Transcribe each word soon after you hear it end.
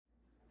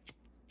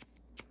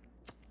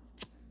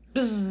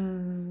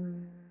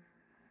Bzzz.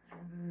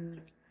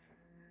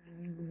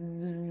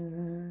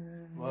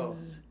 Whoa.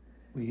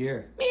 We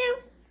hear. Meow.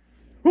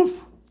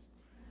 Woof.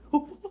 I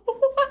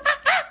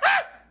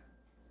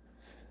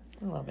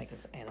love making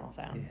animal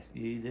sounds. Yes,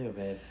 you do,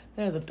 babe.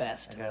 They're the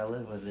best. I gotta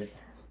live with it.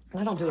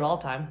 I don't do it all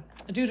the time.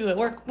 I do it at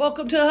work.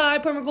 Welcome to High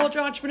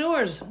Permaculture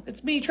Entrepreneurs.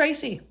 It's me,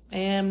 Tracy,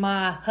 and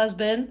my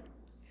husband,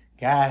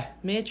 Guy.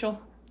 Mitchell.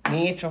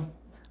 Mitchell.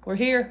 We're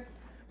here.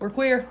 We're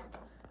queer.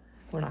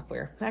 We're not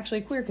queer.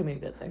 Actually, queer can be a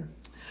good thing.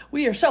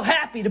 We are so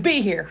happy to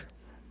be here.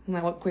 Isn't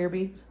that what queer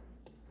means?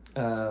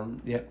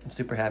 Yep, I'm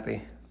super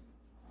happy.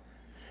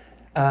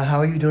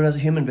 How are you doing as a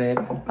human, babe?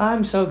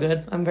 I'm so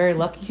good. I'm a very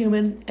lucky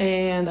human,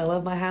 and I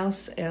love my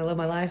house, and I love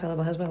my life. I love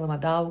my husband. I love my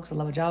dogs. I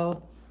love my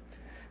job.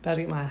 About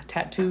to get my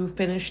tattoo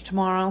finished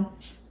tomorrow.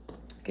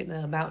 Getting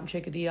a mountain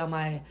chickadee on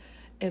my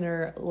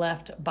inner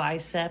left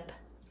bicep,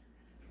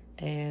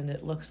 and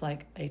it looks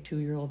like a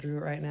 2-year-old drew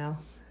it right now.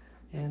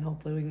 And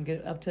hopefully we can get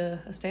it up to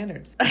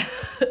standards. Maybe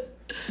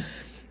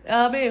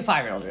a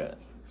 5-year-old drew it.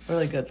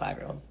 Really good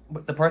 5-year-old.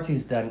 But the parts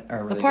he's done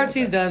are really The parts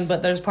good, he's done,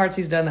 but there's parts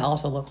he's done that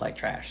also look like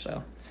trash,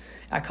 so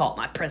I call it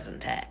my prison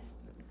tat.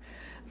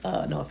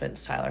 No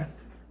offense, Tyler.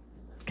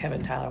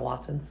 Kevin Tyler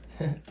Watson.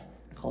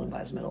 Called him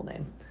by his middle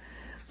name.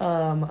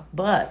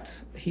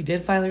 But he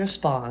did finally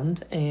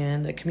respond,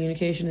 and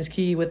communication is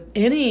key with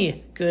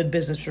any good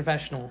business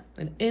professional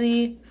in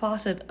any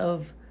facet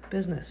of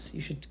business.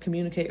 You should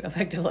communicate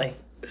effectively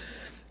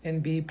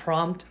and be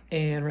prompt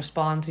and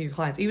respond to your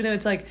clients. Even if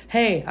it's like,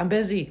 hey, I'm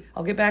busy,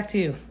 I'll get back to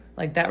you.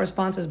 Like, that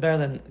response is better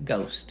than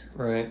ghost.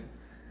 Right.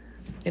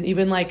 And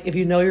even like, if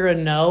you know you're a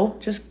no,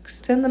 just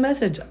send the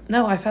message.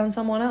 No, I found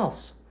someone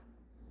else.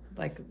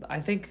 Like, I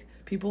think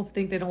people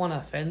think they don't want to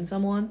offend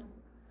someone.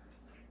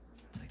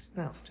 It's like,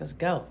 no, just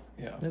go.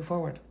 Yeah. Move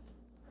forward.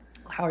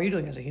 How are you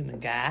doing as a human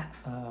guy?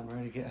 I'm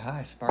ready to get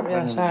high. Sparkling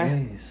Yeah, sorry.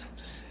 in the days.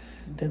 Just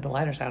did the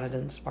lighter sound. I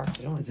didn't spark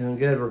the joint. Doing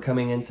good. We're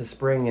coming into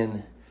spring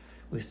and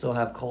we still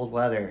have cold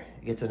weather.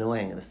 It gets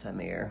annoying at this time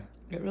of year.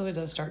 It really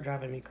does start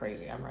driving me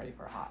crazy. I'm ready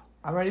for hot.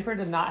 I'm ready for it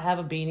to not have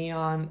a beanie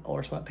on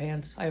or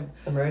sweatpants. I'm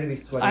ready to be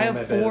sweating. I in have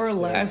my bed four. I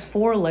upstairs. have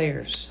 4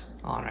 layers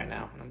on right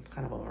now, and I'm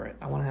kind of over it.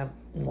 I want to have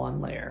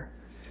 1 layer.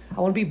 I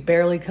want to be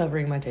barely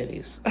covering my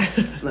titties.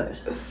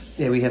 Nice.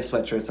 Yeah, we have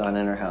sweatshirts on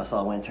in our house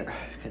all winter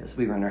because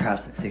we run our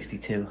house at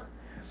 62.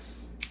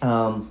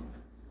 I'm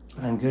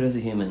good as a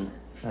human.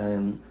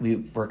 We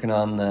working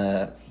on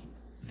the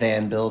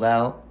van build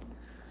out.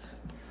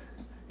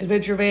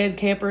 Adventure van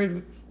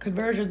camper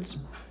conversions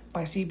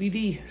by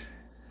CBD.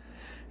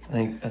 I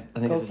think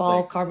Go it's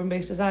follow like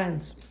carbon-based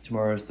designs.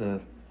 tomorrow's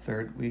the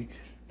 3rd week.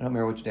 I don't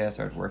remember which day I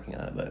started working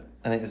on it, but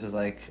I think this is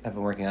like I've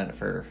been working on it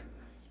for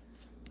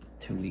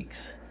 2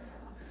 weeks.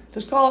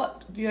 Just call it.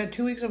 You had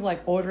 2 weeks of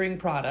like ordering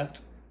product.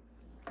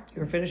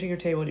 You were finishing your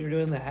table. You were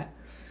doing that,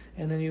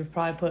 and then you've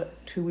probably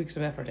put 2 weeks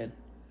of effort in.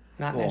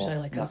 Not Well,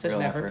 necessarily like not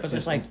consistent real effort, effort, but just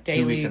just like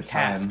 2 weeks daily of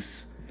time.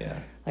 tasks. Yeah.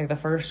 Like the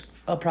first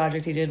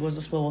project he did was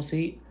a swivel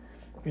seat,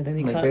 and then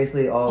he Like cut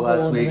basically all a hole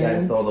last in the week I van.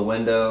 installed a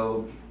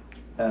window,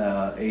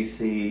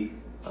 AC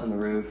on the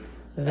roof,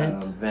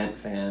 Vent.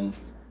 fan,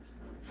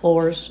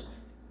 floors,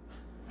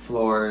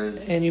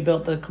 floors, and you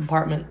built the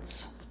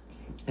compartments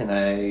and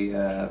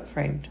I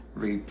framed.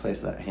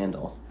 replaced that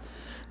handle.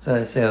 So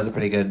I'd say it was a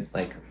pretty good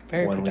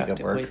Very 1 week of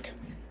productive work. week.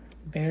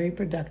 Very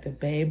productive,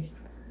 babe.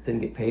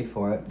 Didn't get paid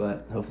for it,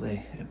 but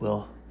hopefully it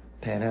will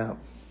pan out.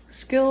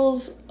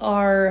 Skills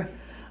are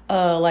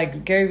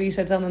like Gary Vee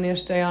said something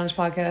yesterday on his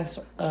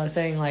podcast,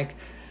 saying like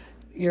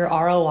your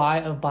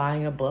ROI of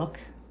buying a book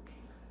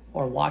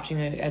or watching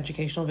an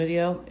educational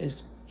video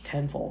is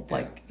tenfold.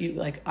 Yeah.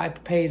 Like I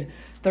paid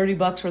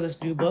 $30 for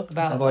this new book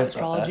about I've always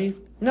astrology.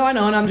 No, I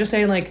know, and I'm just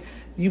saying like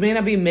you may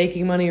not be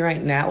making money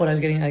right now. What I was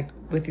getting like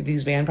with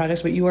these van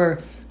projects, but you are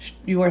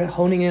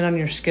honing in on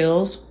your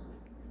skills,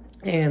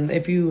 and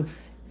if you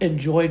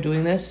enjoy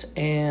doing this,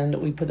 and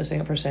we put this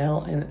thing up for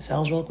sale and it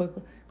sells real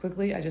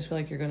quickly, I just feel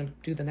like you're going to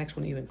do the next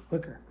one even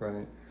quicker.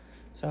 Right.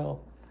 So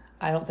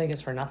I don't think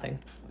it's for nothing.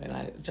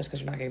 And just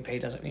because you're not getting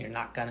paid doesn't mean you're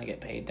not going to get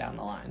paid down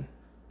the line.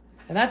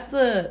 And that's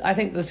I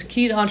think the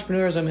key to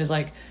entrepreneurism is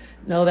like,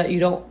 know that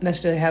you don't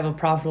necessarily have a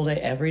profitable day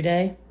every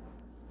day,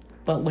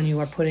 but when you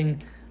are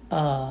putting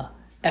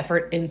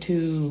effort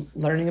into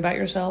learning about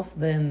yourself,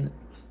 then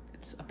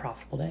it's a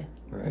profitable day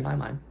in my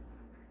mind.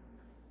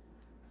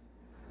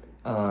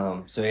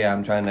 So yeah,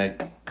 I'm trying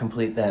to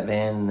complete that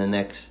van in the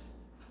next,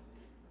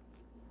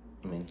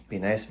 it'd be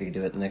nice if you could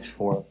do it the next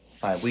 4 or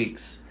 5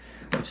 weeks,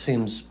 which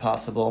seems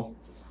possible.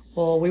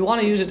 Well, we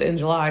want to use it in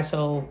July,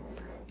 so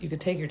you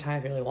could take your time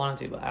if you really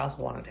wanted to, but I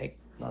also want to take...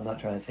 I'm not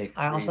trying to take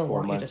 3 I also 4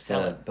 want you to months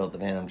sell to it. build the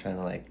van. I'm trying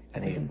to I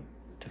need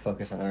to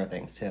focus on other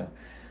things too.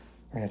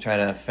 I'm going to try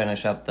to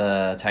finish up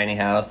the tiny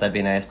house. That'd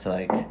be nice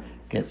to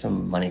get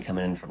some money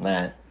coming in from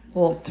that.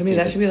 Well, to me, See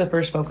that if should be the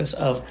first focus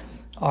of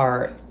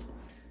our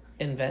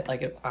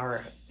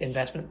our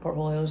investment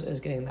portfolios is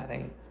getting that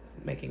thing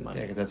making money.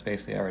 Yeah, because that's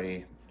basically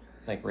already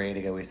ready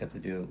to go. We just have to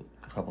do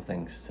a couple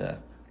things to...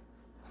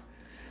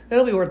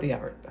 It'll be worth the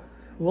effort.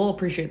 We'll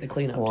appreciate the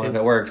cleanup Well, too. if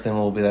it works, then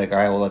we'll be like, all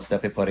right, well, let's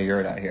definitely put a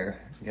yurt out here.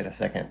 Get a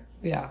second.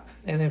 Yeah,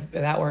 and if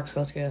that works,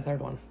 let's get a third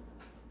one.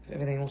 If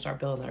everything, we'll start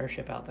building the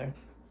Earthship out there.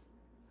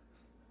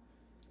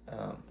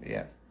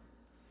 Yeah.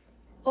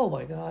 Oh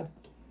my god.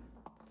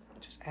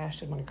 Just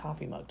ashed in my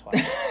coffee mug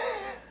twice.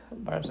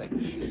 Embarrassing.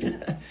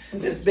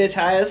 This bitch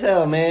high as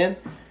hell, man.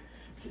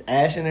 She's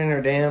ashing in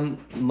her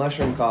damn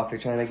mushroom coffee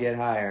trying to get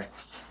higher.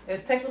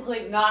 It's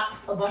technically not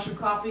a mushroom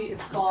coffee.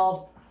 It's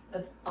called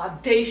an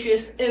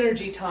Audacious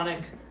Energy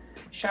Tonic.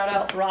 Shout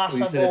out Rasa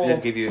You said it Gold.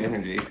 did give you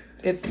energy.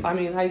 I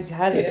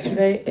had it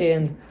yesterday,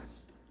 and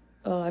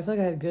I feel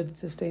like I had good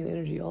sustained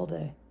energy all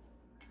day.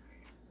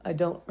 I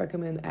don't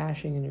recommend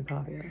ashing in your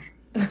coffee,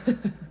 though.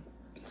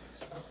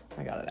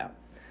 I got it out.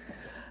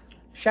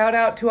 Shout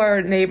out to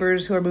our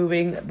neighbors who are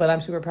moving, but I'm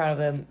super proud of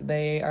them.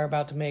 They are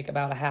about to make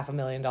about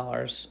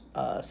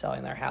 $500,000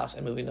 selling their house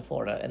and moving to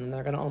Florida, and then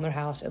they're going to own their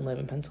house and live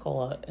in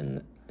Pensacola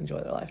and enjoy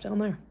their life down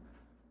there.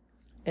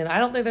 And I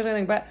don't think there's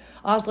anything bad.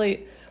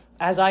 Honestly,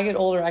 as I get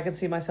older, I can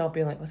see myself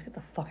being like, let's get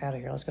the fuck out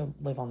of here. Let's go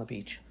live on the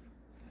beach.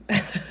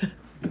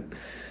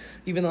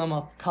 Even though I'm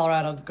a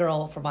Colorado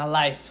girl for my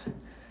life.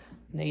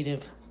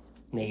 Native.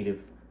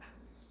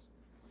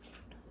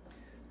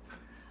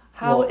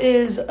 How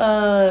is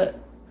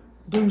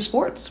Boom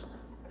Sports?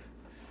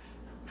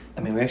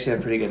 I mean, we actually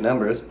have pretty good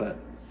numbers, but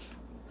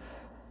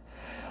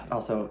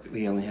also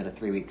we only had a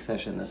 3-week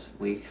session this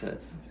week, so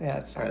it's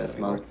It's or this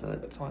month. So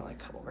it's only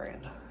like a couple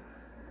grand.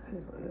 It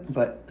is what it is.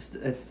 but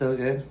it's still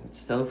good.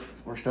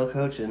 We're still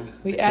coaching.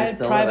 We The kids added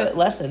still love private us.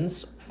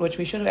 lessons, which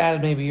we should have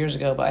added maybe years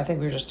ago, but I think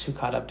we were just too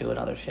caught up doing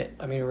other shit.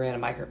 I mean, we ran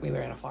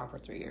a farm for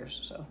 3 years,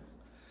 so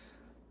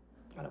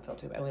I don't feel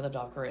too bad. We lived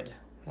off grid.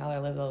 Now that I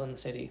live though in the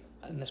city,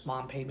 and this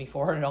mom paid me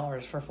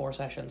 $400 for 4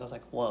 sessions, I was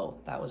like, whoa,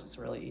 it's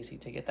really easy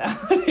to get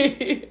that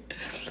money.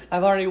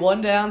 I've already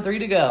 1 down, 3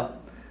 to go,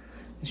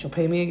 and she'll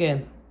pay me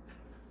again.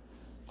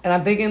 And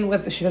I'm thinking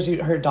because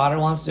her daughter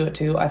wants to do it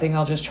too, I think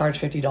I'll just charge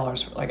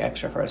 $50 for,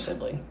 extra for a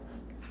sibling.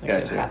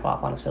 Get half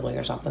off on a sibling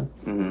or something.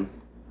 Mm-hmm.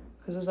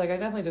 Because it's I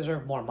definitely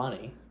deserve more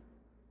money.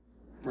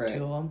 Right.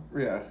 2 of them.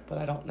 Yeah. But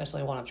I don't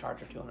necessarily want to charge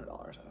her $200. I don't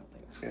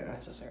think it's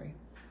necessary.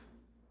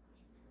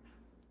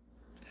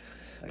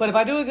 But if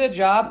I do a good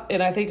job,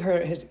 and I think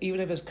even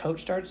if his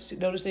coach starts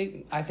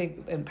noticing, I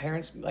think, and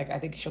parents, I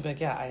think she'll be like,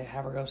 yeah, I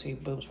have her go see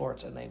Boom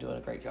Sports, and they do a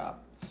great job.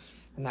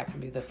 And that can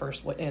be the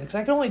first way in. Because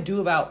I can only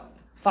do about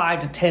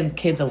 5 to 10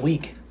 kids a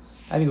week.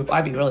 I'd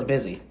be really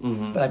busy,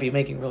 but I'd be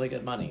making really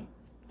good money.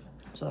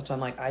 So that's why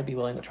I'm I'd be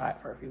willing to try it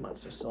for a few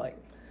months just to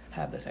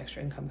have this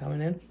extra income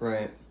coming in.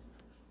 Right.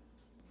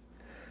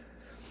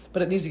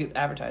 But it needs to get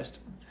advertised.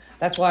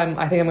 That's why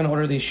I think I'm going to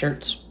order these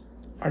shirts.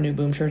 Our new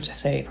Boom shirts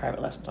say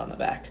private lessons on the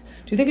back.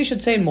 Do you think it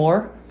should say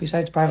more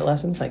besides private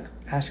lessons?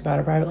 Ask about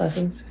our private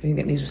lessons? Do you think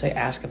it needs to say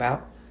ask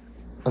about?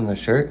 On the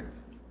shirt?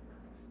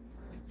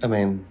 I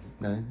mean,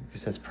 no. If it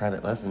says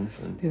private lessons,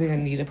 then... Do you think I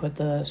need to put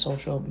the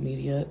social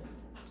media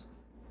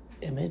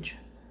image?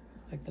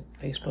 The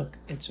Facebook,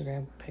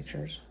 Instagram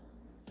pictures?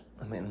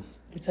 I mean...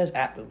 It says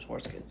at Boom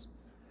Sports Kids.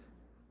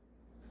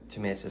 To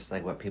me, it's just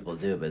what people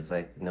do, but it's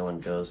no one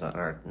goes on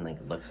our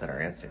looks at our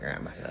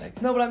Instagram. I feel like.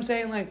 No, but I'm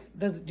saying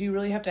do you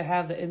really have to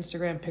have the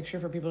Instagram picture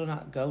for people to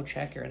not go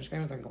check your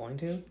Instagram if they're going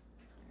to?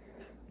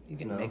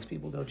 Makes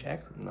people go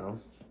check? No,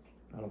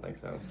 I don't think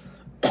so.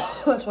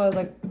 That's why I was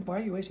like, why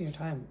are you wasting your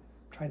time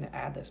trying to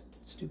add this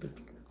stupid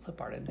clip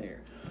art into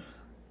here?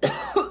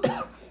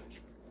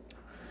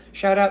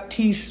 Shout out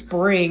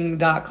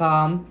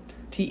teespring.com,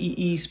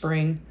 Tee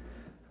Spring.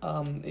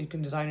 You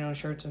can design your own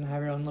shirts and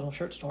have your own little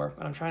shirt store,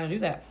 and I'm trying to do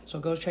that. So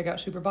go check out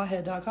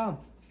superbothead.com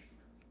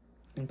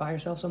and buy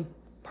yourself some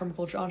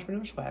permaculture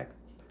entrepreneur swag.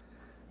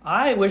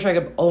 I wish I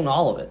could own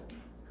all of it.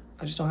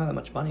 I just don't have that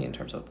much money in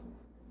terms of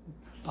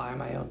buying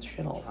my own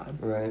shit all the time.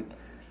 Right.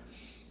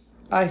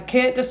 I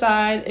can't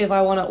decide if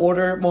I want to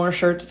order more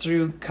shirts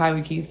through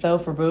Kaiwi Keith though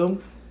for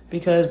Boom,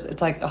 because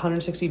it's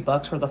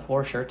 $160 for the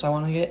 4 shirts I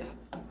want to get,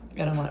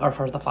 and I'm or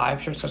for the 5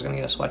 shirts, so I was gonna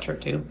get a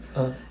sweatshirt too.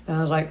 And I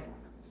was like,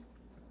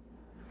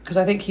 because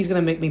I think he's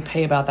gonna make me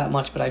pay about that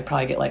much, but I'd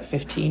probably get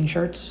 15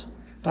 shirts.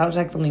 But I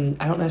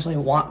don't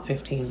necessarily want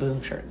 15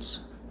 Boom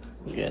shirts.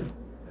 Good,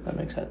 that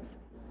makes sense.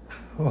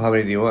 Well, how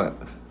many do you want?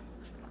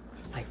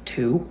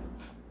 2,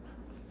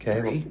 Okay.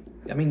 3.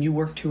 I mean, you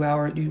work 2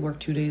 hours. You work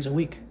 2 days a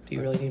week. Do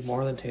you really need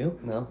more than 2?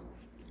 No.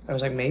 I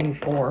was maybe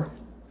 4.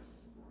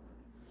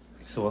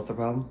 So what's the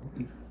problem?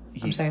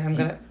 I'm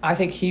saying I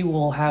think he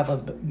will have a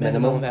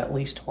minimum of at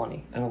least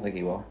 20. I don't think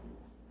he will.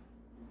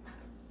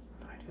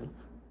 I do.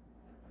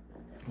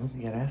 Well,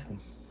 you gotta ask him.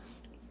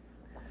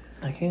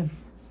 I can.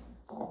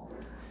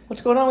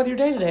 What's going on with your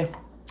day today?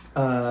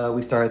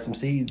 We started some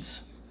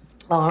seeds.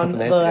 On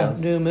nights the ago.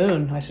 new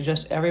moon, I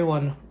suggest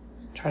everyone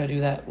try to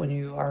do that when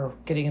you are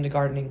getting into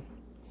gardening.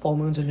 Full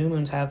moons and new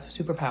moons have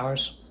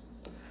superpowers.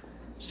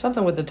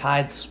 Something with the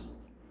tides.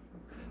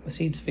 The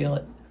seeds feel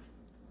it.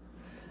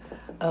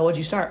 What'd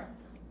you start?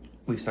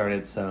 We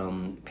started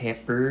some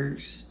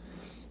peppers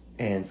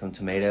and some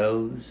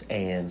tomatoes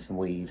and some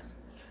weed.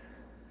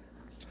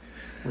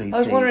 I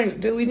was wondering,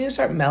 do we need to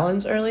start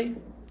melons early?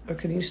 Or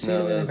can you seed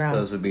them in the those, ground?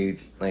 those would be,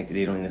 like,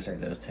 you don't need to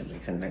start those 10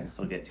 weeks in advance.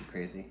 They'll get too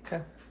crazy.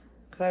 Okay.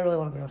 Because I really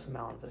want to grow some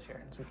melons this year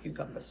and some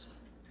cucumbers.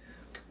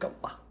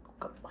 Cucumber.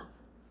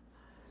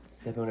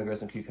 If you want to grow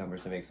some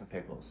cucumbers to make some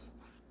pickles.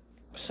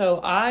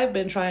 So I've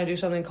been trying to do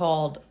something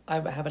called, I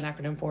have an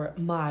acronym for it,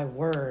 My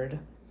Word.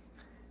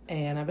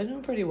 And I've been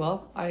doing pretty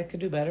well. I could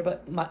do better,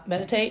 but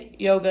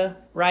meditate, yoga,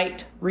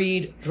 write,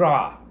 read,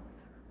 draw.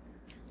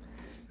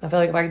 I feel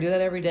like if I can do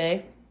that every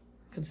day,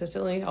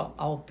 consistently,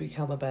 I'll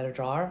become a better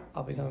drawer.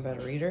 I'll become a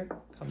better reader,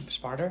 become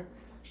smarter,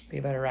 be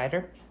a better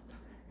writer,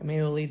 and maybe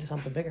it'll lead to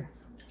something bigger.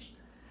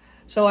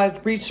 So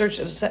I've researched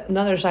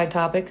another side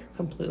topic,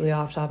 completely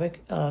off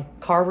topic.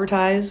 Carver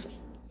ties.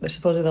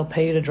 Supposedly they'll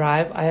pay you to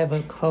drive. I have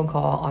a phone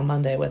call on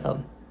Monday with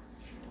them.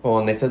 Well,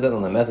 and they said that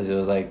on the message. It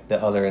was like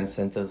the other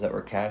incentives that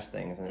were cash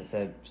things, and it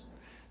said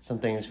some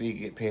things we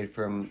get paid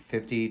from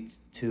 $50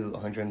 to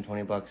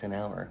 $120 an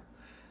hour.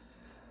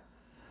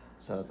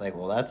 So it's like,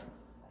 well, that's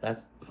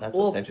what's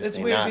interesting. It's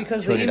weird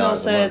because the email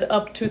said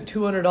up to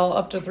 $200,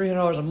 up to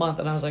 $300 a month,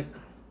 and I was like,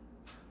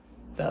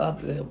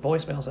 the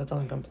voicemail said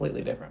something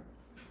completely different.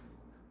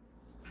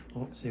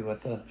 See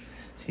what the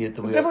it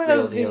definitely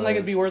doesn't seem like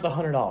it'd be worth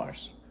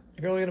 $100.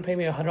 If you're only going to pay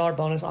me a $100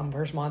 bonus on the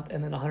first month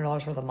and then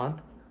 $100 for the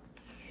month,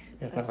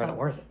 that's not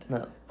worth it.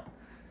 No.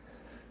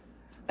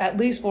 At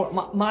least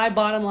my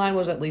bottom line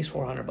was at least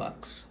 $400.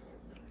 Because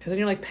then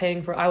you're like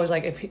paying for. I was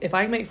like, if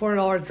I make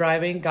 $400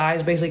 driving,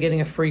 guy's basically getting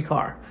a free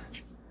car.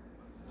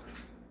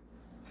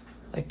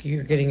 Like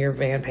you're getting your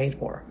van paid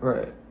for.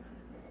 Right.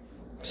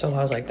 So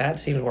I was like, that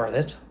seems worth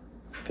it.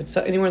 If it's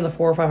anywhere in the $400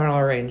 or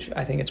 $500 range,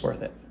 I think it's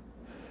worth it.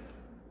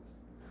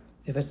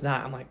 If it's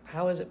not, I'm like,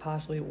 how is it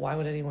possibly? Why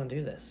would anyone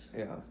do this?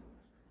 Yeah.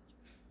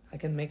 I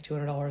can make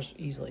 $200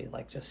 easily,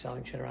 like just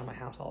selling shit around my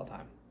house all the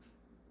time.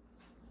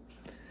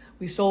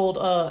 We sold,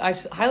 I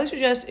highly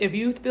suggest if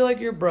you feel like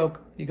you're broke,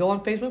 you go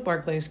on Facebook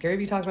Marketplace. Gary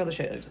Vee talks about the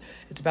shit.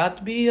 It's about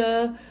to be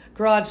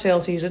garage sale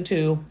season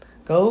 2.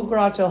 Go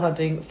garage sale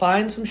hunting,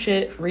 find some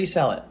shit,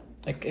 resell it.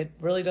 Like it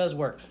really does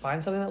work.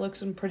 Find something that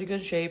looks in pretty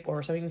good shape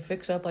or something you can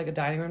fix up like a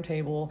dining room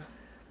table.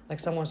 Like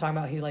someone was talking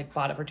about, he like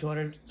bought it for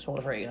 $200, sold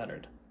it for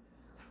 $800.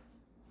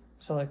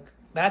 So like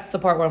that's the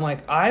part where I'm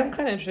like, I'm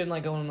kind of interested in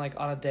like going like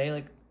on a day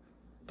like,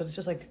 but it's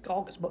just like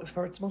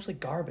it's mostly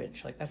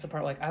garbage. Like that's the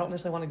part like I don't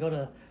necessarily want to go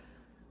to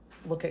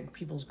look at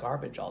people's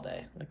garbage all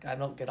day. Like I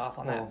don't get off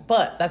on that.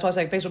 But that's why I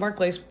say Facebook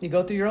Marketplace. You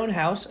go through your own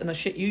house and the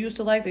shit you used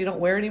to like that you don't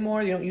wear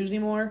anymore, you don't use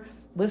anymore.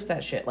 List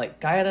that shit. Like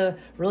guy had a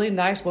really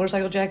nice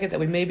motorcycle jacket that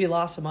we maybe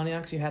lost some money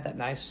on because you had that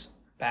nice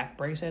back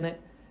brace in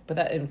it, but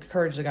that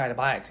encouraged the guy to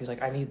buy it because he's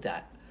like, I need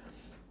that.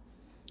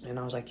 And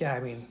I was like, yeah, I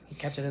mean, he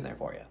kept it in there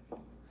for you.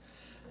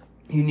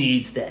 He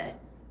needs that.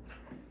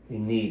 You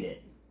need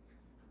it.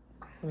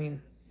 I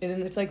mean, and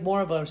it's like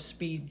more of a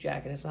speed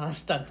jacket. It's not a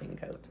stunting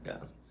coat. Yeah.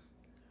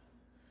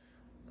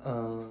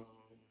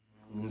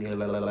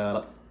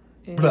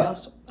 Anything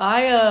else?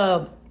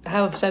 I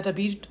have set up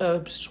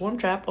a swarm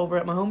trap over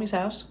at my homie's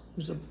house,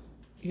 who's a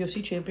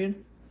UFC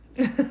champion.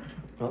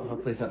 Well,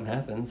 hopefully something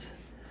happens.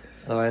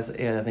 Otherwise,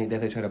 yeah, I think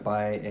definitely try to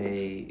buy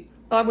a.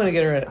 I'm gonna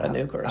get her a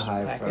nuke or a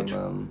package.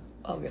 From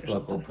I'll get her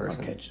local something.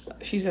 person. Okay.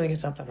 She's gonna get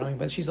something from me,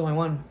 but she's the only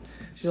one.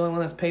 She's the only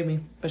one that's paid me.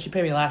 But she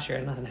paid me last year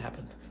and nothing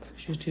happened.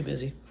 She was too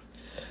busy.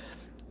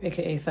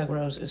 AKA Thug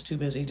Rose is too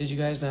busy. Did you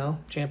guys know?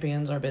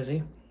 Champions are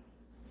busy.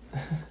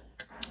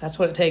 That's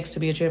what it takes to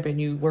be a champion.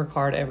 You work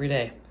hard every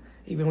day.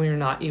 Even when you're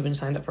not even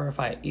signed up for a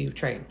fight, you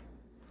train.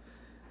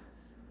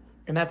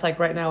 And that's like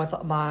right now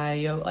with my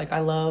yoga. Like I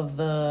love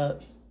the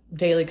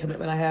daily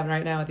commitment I have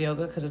right now with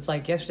yoga because it's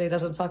like yesterday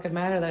doesn't fucking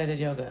matter that I did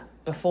yoga.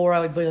 Before I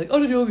would be like, oh, I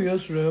did yoga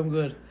yesterday, I'm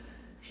good.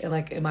 And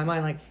like in my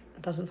mind, like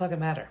it doesn't fucking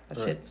matter. That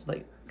shit's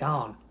like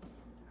gone,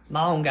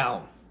 long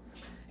gone.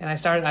 And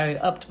I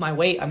upped my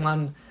weight. I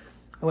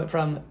went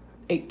from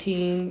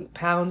 18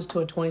 pounds to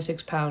a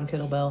 26 pound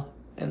kettlebell,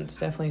 and it's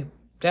definitely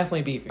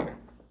beefier.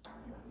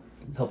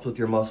 Helps with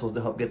your muscles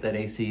to help get that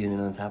AC unit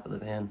on top of the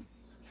van.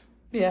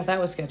 Yeah, that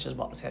was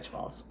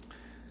Sketchballs.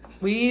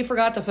 We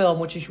forgot to film,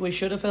 which we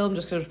should have filmed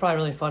just because it was probably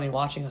really funny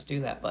watching us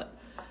do that. But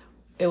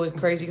it was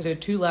crazy because there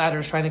were 2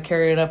 ladders trying to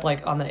carry it up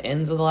like on the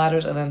ends of the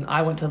ladders, and then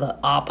I went to the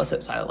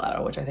opposite side of the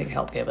ladder, which I think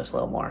helped give us a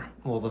little more.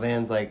 Well, the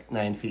van's like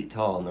 9 feet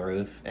tall on the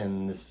roof,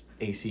 and this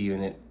AC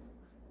unit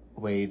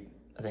weighed,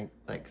 I think,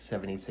 like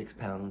 76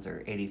 pounds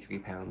or 83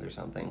 pounds or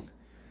something.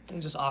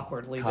 And just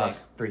awkwardly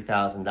cost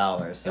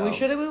 $3,000. So. And we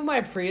should have moved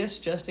my Prius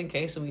just in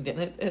case, and we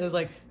didn't. It was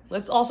like,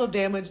 let's also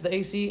damage the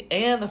AC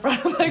and the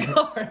front of my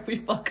car if we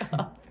fuck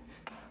up.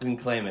 We can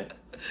claim it.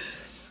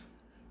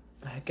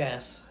 I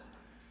guess.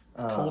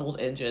 Totaled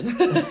engine.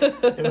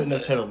 It wouldn't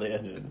have totaled the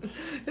engine.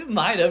 It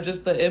might have,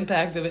 just the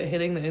impact of it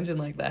hitting the engine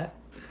like that.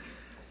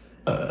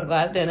 I'm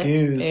glad it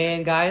didn't.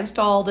 And Guy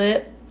installed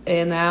it,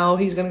 and now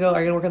he's going to go.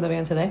 Are you going to work on the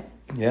van today?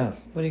 Yeah.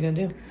 What are you going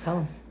to do? Tell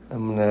him.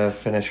 I'm going to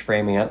finish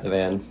framing up the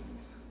van.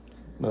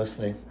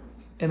 Mostly.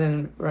 And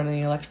then run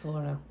any electrical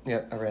or no?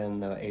 Yeah, I ran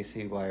the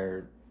AC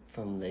wire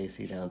from the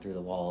AC down through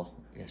the wall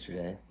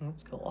yesterday.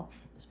 That's cool.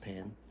 It was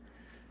pain.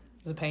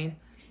 Is it pain?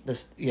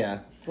 This, yeah.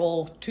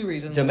 Well, 2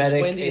 reasons.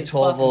 Dometic, a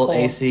 12-volt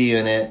AC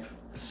unit,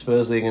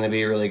 supposedly going to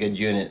be a really good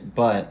unit,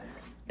 but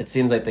it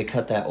seems like they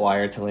cut that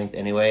wire to length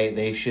anyway.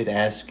 They should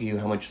ask you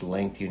how much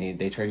length you need.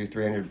 They charge you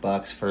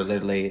 $300 for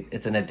literally,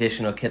 it's an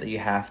additional kit that you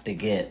have to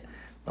get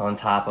on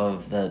top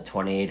of the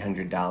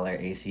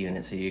 $2,800 AC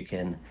unit so you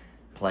can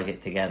plug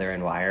it together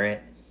and wire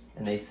it.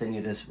 And they send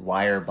you this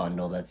wire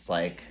bundle that's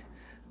like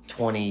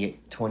 20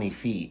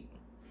 feet.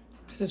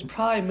 Because it's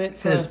probably meant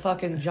for a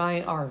fucking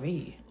giant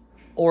RV.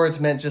 Or it's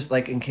meant just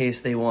like in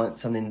case they want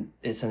something,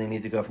 if something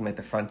needs to go from like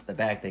the front to the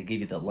back, they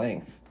give you the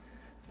length.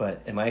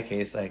 But in my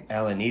case, like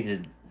Alan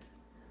needed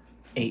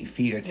 8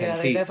 feet or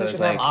 10 feet, so it's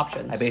like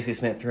options. I basically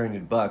spent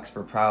 $300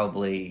 for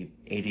probably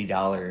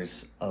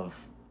 $80 of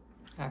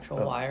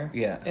actual wire.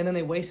 Yeah, and then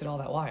they wasted all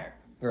that wire.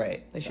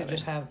 Right. They should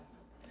just have.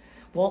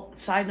 Well,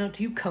 side note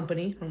to you,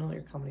 company. I don't know what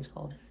your company's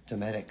called.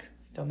 Dometic.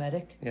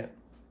 Dometic. Yeah.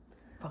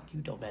 Fuck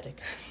you, Dometic.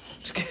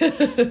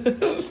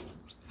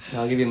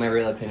 I'll give you my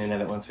real opinion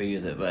of it once we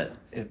use it, but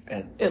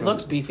it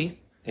looks beefy.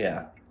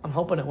 Yeah. I'm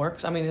hoping it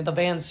works. I mean, the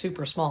van's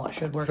super small. It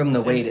should work. From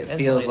the weight, it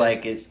feels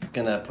like it's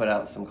gonna put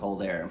out some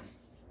cold air.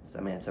 So,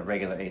 I mean, it's a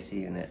regular AC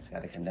unit. It's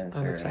got a condenser.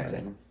 I'm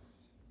excited.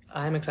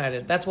 I'm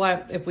excited. That's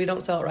why if we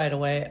don't sell it right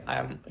away,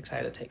 I'm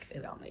excited to take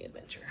it on the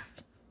adventure.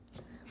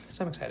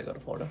 So I'm excited to go to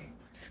Florida.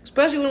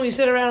 Especially when we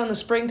sit around in the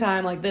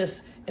springtime like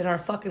this in our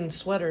fucking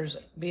sweaters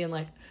being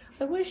like,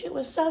 I wish it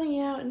was sunny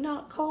out and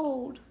not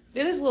cold.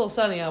 It is a little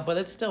sunny out, but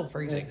it's still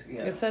freezing.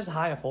 It says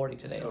high of 40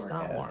 today. It's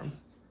not warm.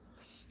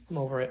 I'm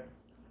over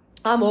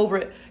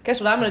it.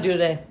 Guess what I'm going to do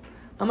today?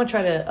 I'm going to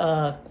try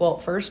to,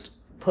 first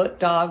put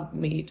dog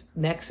meat,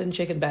 necks and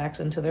chicken backs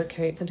into their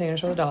containers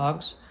for the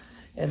dogs.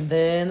 And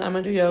then I'm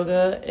going to do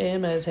yoga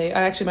and meditate.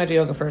 I actually might do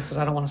yoga first because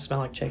I don't want to smell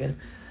like chicken.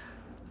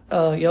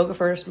 Yoga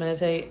first,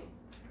 meditate,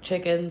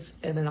 chickens,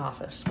 and then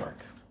office work.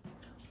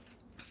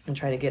 And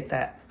try to get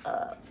that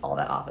all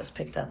that office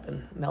picked up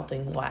and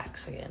melting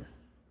wax again.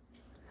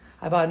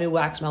 I bought a new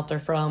wax melter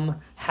from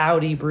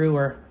Howdy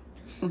Brewer.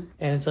 And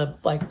it's a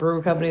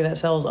brewer company that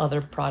sells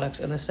other products.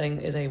 And this thing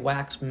is a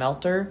wax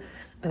melter.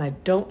 And I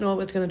don't know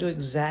if it's going to do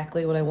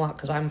exactly what I want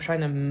because I'm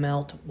trying to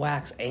melt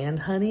wax and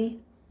honey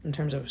in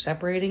terms of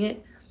separating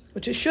it,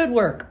 which it should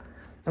work.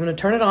 I'm going to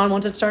turn it on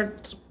once it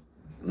starts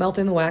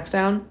melting the wax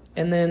down.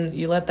 And then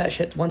you let that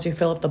shit, once you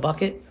fill up the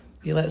bucket,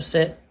 you let it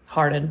sit,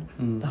 harden.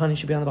 The honey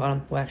should be on the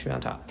bottom, the wax should be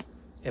on top.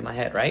 In my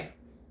head, right?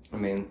 I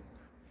mean,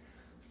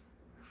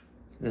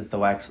 does the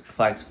wax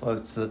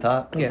floats to the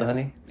top of the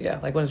honey? Yeah,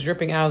 like when it's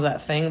dripping out of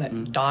that thing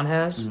that Dawn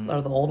has,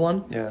 or the old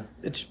one. Yeah.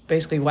 It's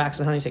basically wax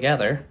and honey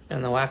together,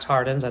 and the wax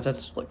hardens as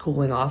it's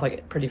cooling off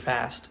pretty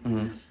fast.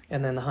 And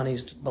then the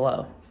honey's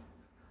below.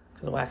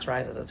 Because the wax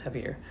rises, it's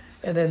heavier.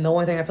 And then the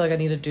only thing I feel like I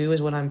need to do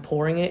is when I'm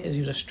pouring it is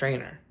use a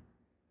strainer.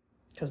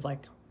 Because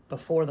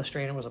before the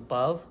strainer was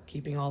above,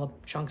 keeping all the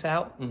chunks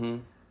out.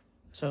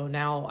 So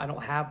now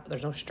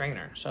there's no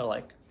strainer. So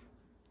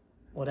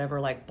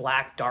whatever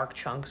black dark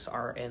chunks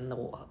are in the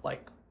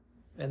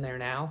in there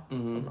now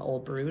from the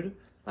old brood.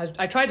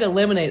 I tried to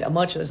eliminate as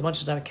much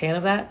as I can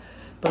of that,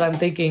 but I'm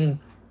thinking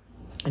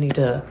I need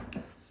to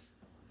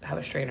have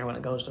a strainer when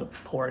it goes to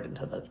pour it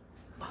into the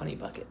honey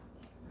bucket.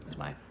 That's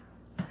my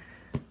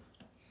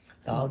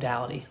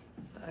modality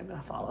that I'm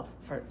gonna follow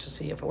to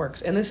see if it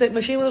works. And this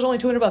machine was only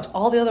 $200.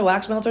 All the other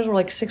wax melters were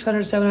 $600,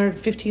 $700,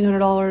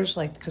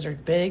 $1,500, because they're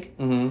big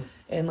and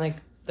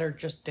they're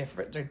just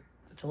different.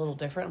 It's a little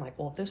different. I'm like,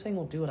 well, if this thing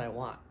will do what I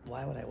want,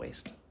 why would I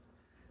waste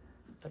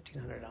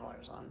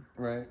 $1,500 on?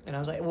 Right. And I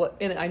was like, well,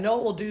 and I know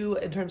it will do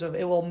in terms of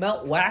it will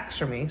melt wax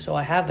for me. So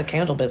I have the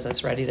candle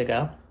business ready to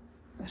go.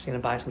 I'm just gonna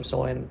buy some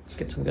soy and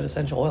get some good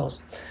essential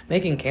oils.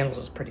 Making candles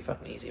is pretty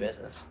fucking easy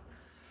business.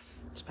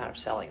 It's a matter of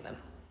selling them.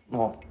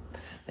 Well,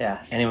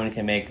 yeah, anyone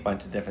can make a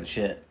bunch of different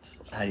shit.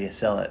 How do you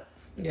sell it?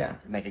 Yeah.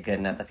 Make it good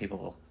enough that people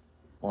will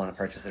want to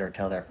purchase it or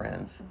tell their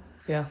friends.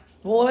 Yeah.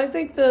 Well, I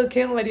think the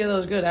candle idea though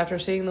is good. After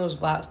seeing those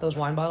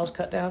wine bottles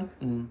cut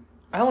down,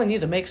 I only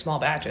need to make small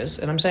batches,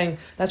 and I'm saying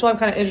that's why I'm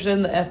kind of interested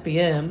in the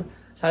FBM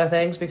side of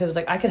things because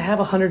it's I could have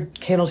 100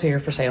 candles here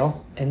for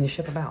sale, and you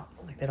ship them out.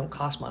 They don't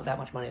cost that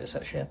much money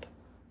to ship.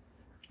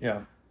 Yeah.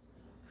 I'm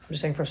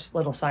just saying for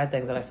little side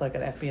things that I feel like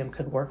an FBM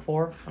could work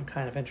for. I'm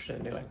kind of interested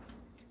in doing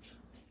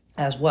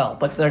as well,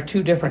 but they're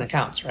two different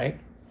accounts, right?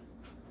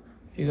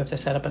 You have to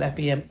set up an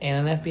FBM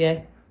and an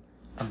FBA.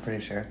 I'm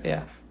pretty sure.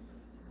 Yeah,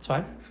 that's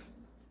fine.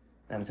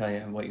 I'm telling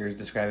you, what you're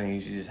describing, you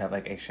should just have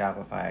a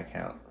Shopify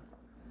account.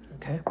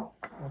 Okay,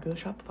 I'll do a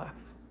Shopify.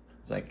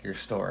 It's your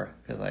store,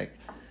 because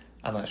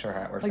I'm not sure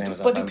how it works on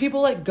Amazon. But do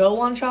people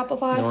go on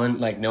Shopify?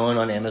 No one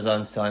on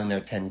Amazon selling their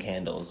 10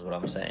 candles is what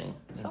I'm saying.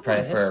 It's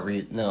probably for a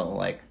reason.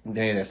 No,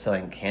 they're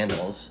selling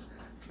candles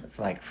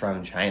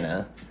from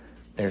China.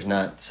 There's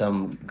not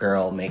some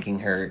girl making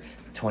her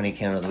 20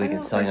 candles a week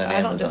and selling on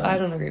Amazon. I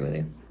don't agree with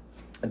you.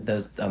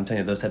 I'm telling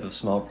you, those type of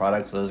small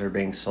products, those are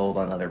being sold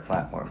on other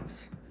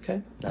platforms. Okay.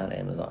 Not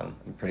Amazon,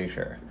 I'm pretty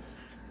sure.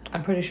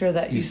 I'm pretty sure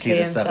that you see can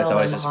the stuff, sell it's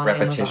always them just on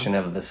repetition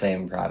Amazon. of the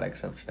same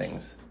products of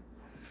things.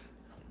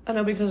 I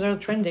know because they're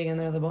trending and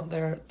they're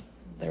the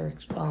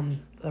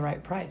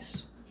right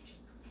price.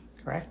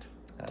 Correct?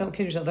 Don't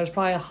kid yourself. There's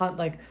probably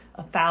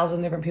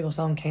 1,000 different people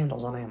selling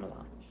candles on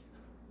Amazon.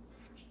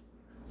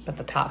 But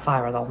the top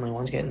 5 are the only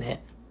ones getting hit.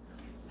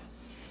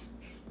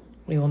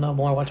 We will know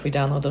more once we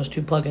download those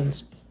 2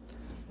 plugins.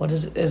 What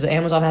is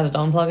Amazon has its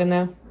own plugin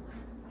now?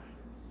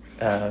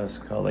 It's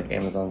called like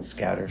Amazon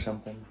Scout or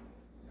something.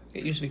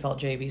 It used to be called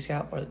JV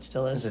Scout, but it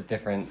still is. It's a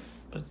different.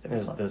 But it's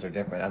different. Those are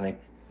different.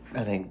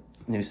 I think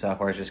new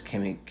software just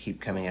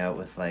keep coming out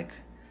with like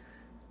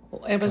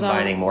Amazon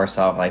combining more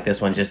software. Like this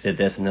one just did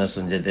this and this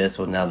one did this.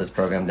 Well, now this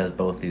program does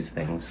both these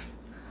things.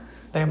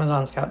 The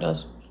Amazon Scout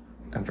does.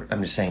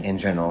 I'm just saying in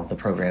general, the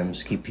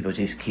programs people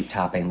just keep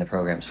topping the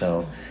program.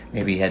 So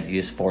maybe you had to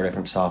use 4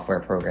 different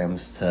software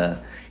programs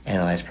to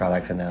analyze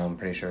products, and now I'm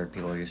pretty sure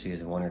people are just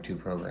using 1 or 2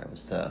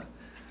 programs to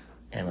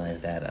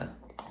analyze data,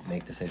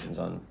 make decisions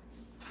on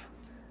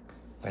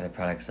whether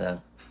products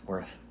are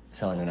worth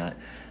selling or not.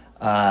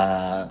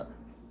 I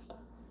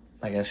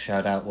guess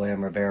shout out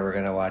William Rivera. We're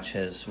gonna watch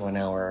his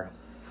 1-hour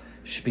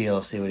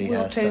spiel, see what he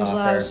has to offer.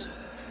 Lives.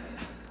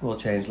 We'll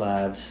change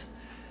lives.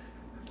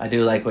 I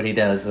do like what he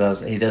does.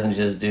 He doesn't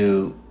just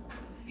do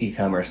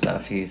e-commerce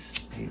stuff. He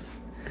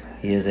is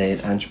an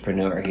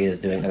entrepreneur. He is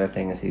doing other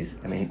things.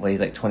 He's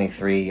like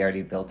 23. He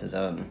already built his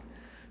own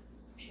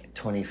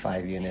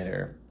 25 unit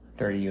or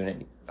 30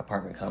 unit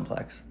apartment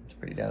complex. It's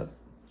pretty dope.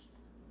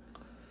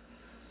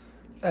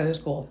 That is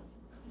cool.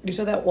 You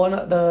said that one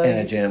And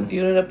a gym.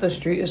 unit up the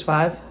street is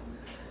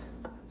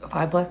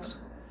 5-plex?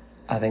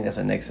 I think that's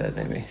what Nick said,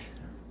 maybe.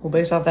 Well,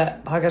 based off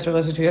that podcast we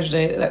listened to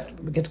yesterday,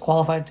 that gets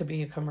qualified to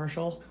be a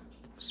commercial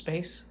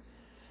space.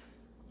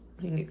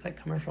 You can get like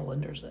commercial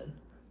lenders then.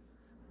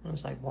 When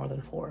it's like more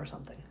than 4 or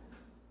something.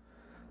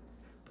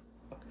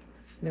 I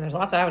mean, there's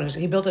lots of avenues.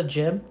 He built a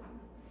gym,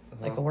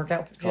 like a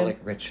workout gym. Called like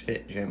Rich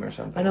Fit Gym or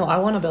something. I know. I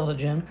want to build a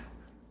gym.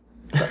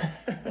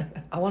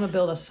 I want to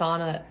build a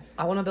sauna.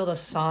 I want to build a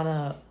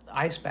sauna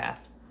ice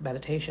bath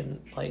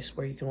meditation place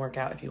where you can work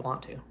out if you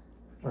want to.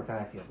 Work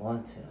out if you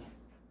want to.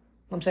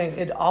 I'm saying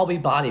it'd all be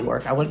body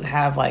work. I wouldn't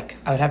have I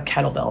would have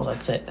kettlebells.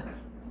 I'd sit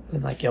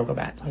and like yoga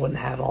mats. I wouldn't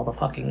have all the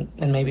fucking,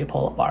 and maybe a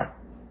pull-up bar.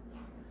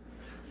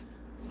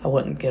 I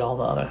wouldn't get all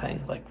the other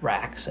things like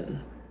racks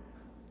and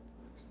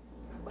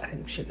I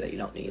think shit that you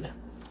don't need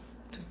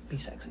to be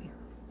sexy.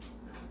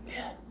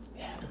 Yeah.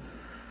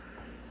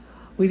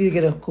 We need to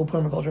get a cool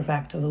permaculture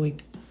fact of the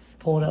week.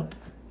 Pull it up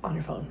on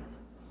your phone.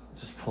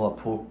 Just pull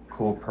up cool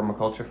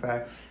permaculture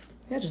facts.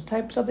 Yeah, just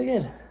type something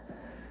in.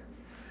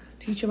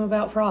 Teach them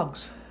about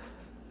frogs.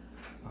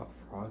 About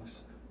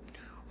frogs?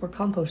 Or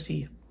compost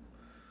tea.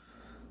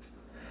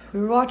 We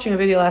were watching a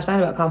video last night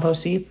about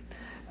compost tea.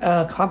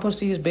 Compost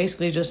tea is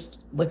basically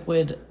just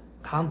liquid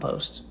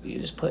compost. You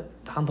just put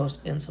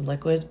compost in some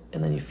liquid,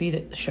 and then you feed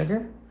it the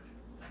sugar,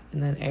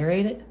 and then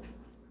aerate it.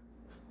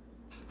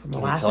 Are you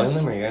telling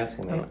them or are you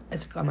asking me?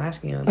 I'm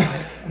asking you.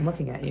 I'm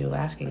looking at you,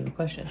 asking you a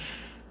question.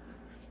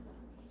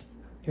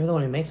 You're the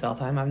one who makes it all the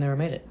time. I've never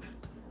made it.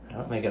 I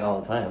don't make it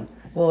all the time.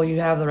 Well, you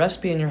have the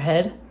recipe in your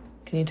head.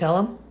 Can you tell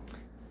them?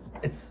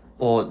 It's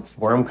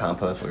worm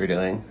compost what you're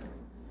doing.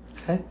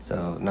 Okay.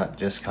 So not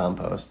just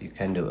compost. You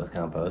can do it with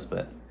compost,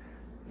 but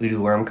we do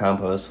worm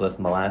compost with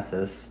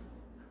molasses.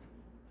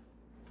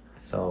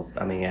 So,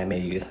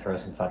 maybe you just throw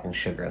some fucking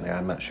sugar in there.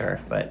 I'm not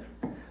sure, but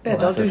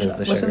molasses is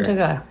the sugar. Listen to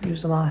guy.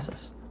 Use the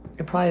molasses.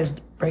 It probably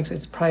breaks.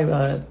 It's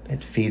probably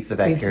it feeds the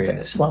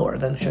bacteria slower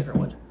than sugar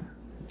would.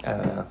 I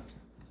don't know.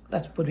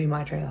 That would be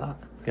my train of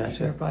thought. Gotcha.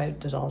 Sugar probably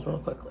dissolves real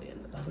quickly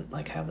and it doesn't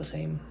have the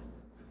same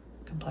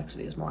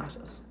complexity as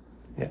molasses.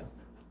 Yeah.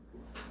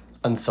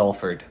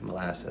 Unsulfured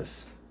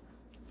molasses.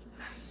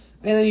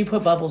 And then you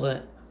put bubbles in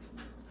it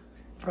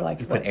for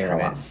you put air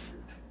in it.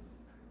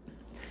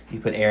 You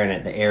put air in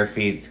it. The air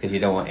feeds because you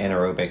don't want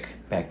anaerobic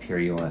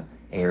bacteria. You want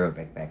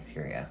aerobic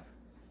bacteria.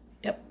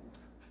 Yep.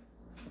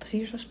 See,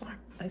 you're so smart.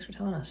 Thanks for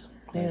telling us.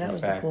 Maybe There's that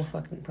was fact. the cool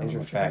fucking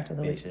There's fact of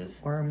the week.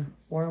 bitches.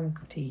 Worm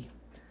tea.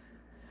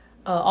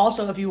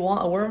 Also, if you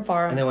want a worm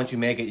farm, And then once you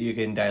make it, you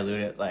can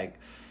dilute it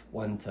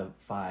 1 to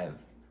 5.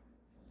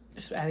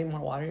 just adding more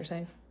water. You're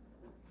saying?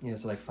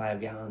 So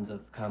 5 gallons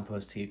of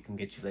compost tea can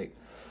get you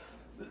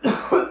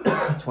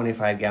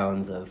 25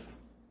 gallons of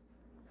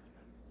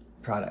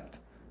product.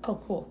 Oh,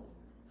 cool.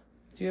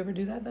 Do you ever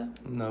do that though?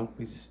 No,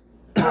 we just.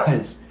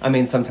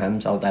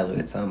 Sometimes I'll dilute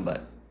it some,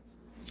 but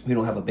we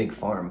don't have a big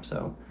farm,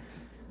 so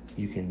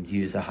you can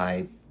use a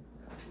high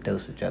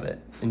dosage of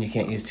it, and you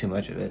can't use too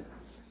much of it.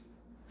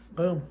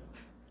 Boom.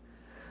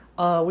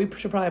 We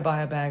should probably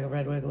buy a bag of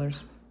Red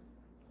Wigglers.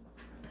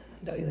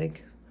 Don't you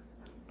think?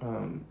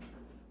 Probably.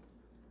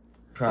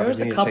 There's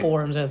a couple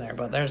worms in there,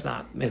 but there's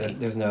not many.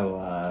 There's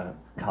no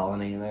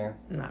colony in there.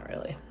 Not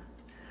really.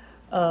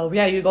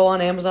 You go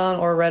on Amazon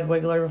or Red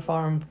Wiggler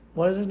Farm.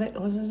 What is his name?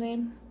 What's his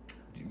name?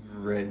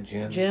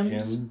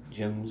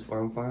 Jim's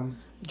Worm Farm.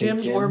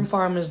 Jim's Worm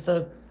Farm is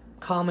the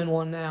common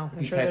one now.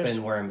 If you type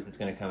in worms, it's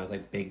going to come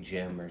as Big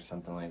Jim or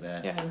something like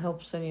that. Yeah, and he'll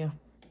send you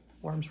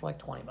worms for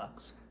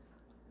 $20.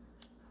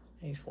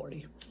 He's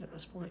 40 at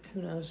this point.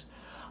 Who knows?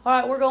 All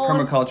right, we're going.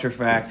 Permaculture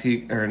fact,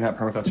 not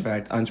permaculture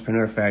fact,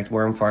 entrepreneur fact.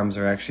 Worm farms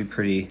are actually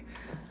pretty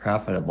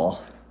profitable.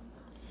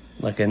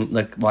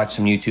 Watch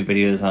some YouTube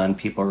videos on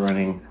people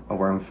running a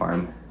worm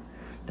farm.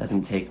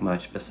 Doesn't take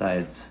much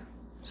besides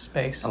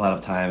Space. a lot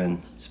of time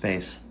and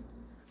space.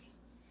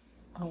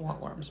 I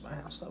want worms in my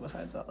house, though,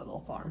 besides that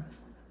little farm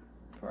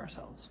for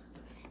ourselves.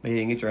 But you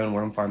can get your own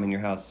worm farm in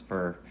your house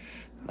for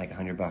like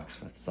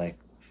 $100. It's like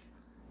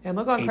And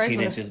look on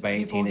 18 inches Craigslist. by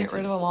 18 People get rid of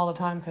inches. them all the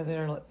time because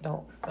they're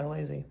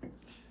lazy.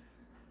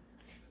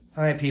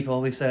 All right,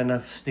 people, we've said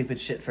enough stupid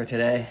shit for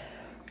today.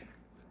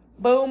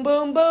 Boom,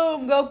 boom,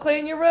 boom. Go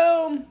clean your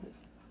room.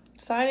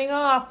 Signing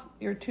off.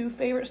 Your 2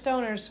 favorite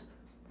stoners.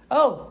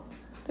 Oh,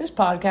 this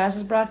podcast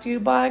is brought to you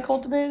by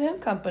Cultivated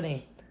Hemp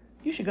Company.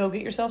 You should go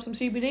get yourself some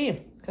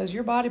CBD because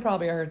your body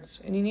probably hurts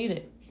and you need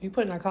it. You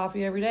put it in our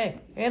coffee every day.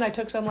 And I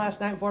took some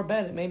last night before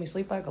bed. It made me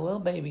sleep like a little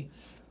baby.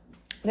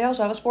 They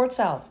also have a sports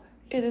salve.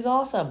 It is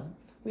awesome.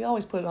 We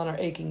always put it on our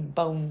aching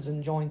bones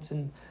and joints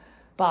and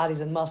bodies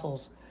and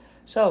muscles.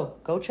 So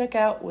go check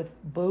out with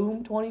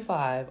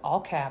Boom25,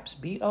 all caps,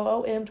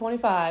 BOOM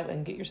 25,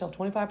 and get yourself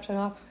 25%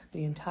 off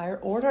the entire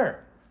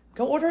order.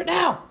 Go order it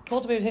now.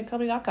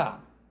 CultivatedHempCompany.com.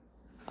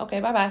 Okay,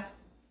 bye-bye.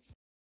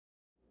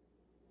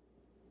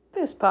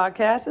 This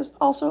podcast is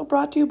also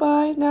brought to you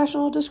by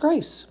National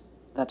Disgrace.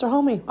 That's our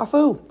homie, our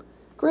foo,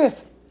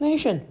 Griff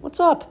Nation. What's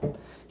up?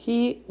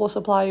 He will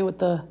supply you with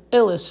the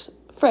illest,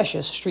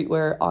 freshest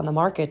streetwear on the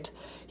market.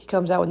 He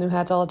comes out with new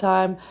hats all the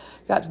time.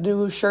 Got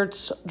new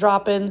shirts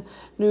dropping,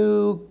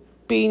 new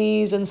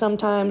beanies, and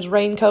sometimes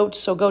raincoats.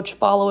 So go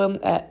follow him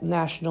at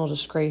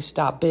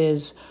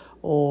nationaldisgrace.biz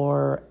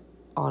or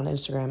on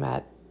Instagram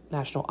at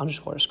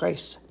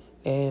national_disgrace.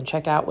 And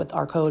check out with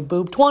our code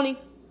BOOB20 and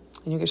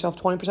you get yourself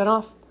 20%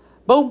 off.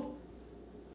 Boom.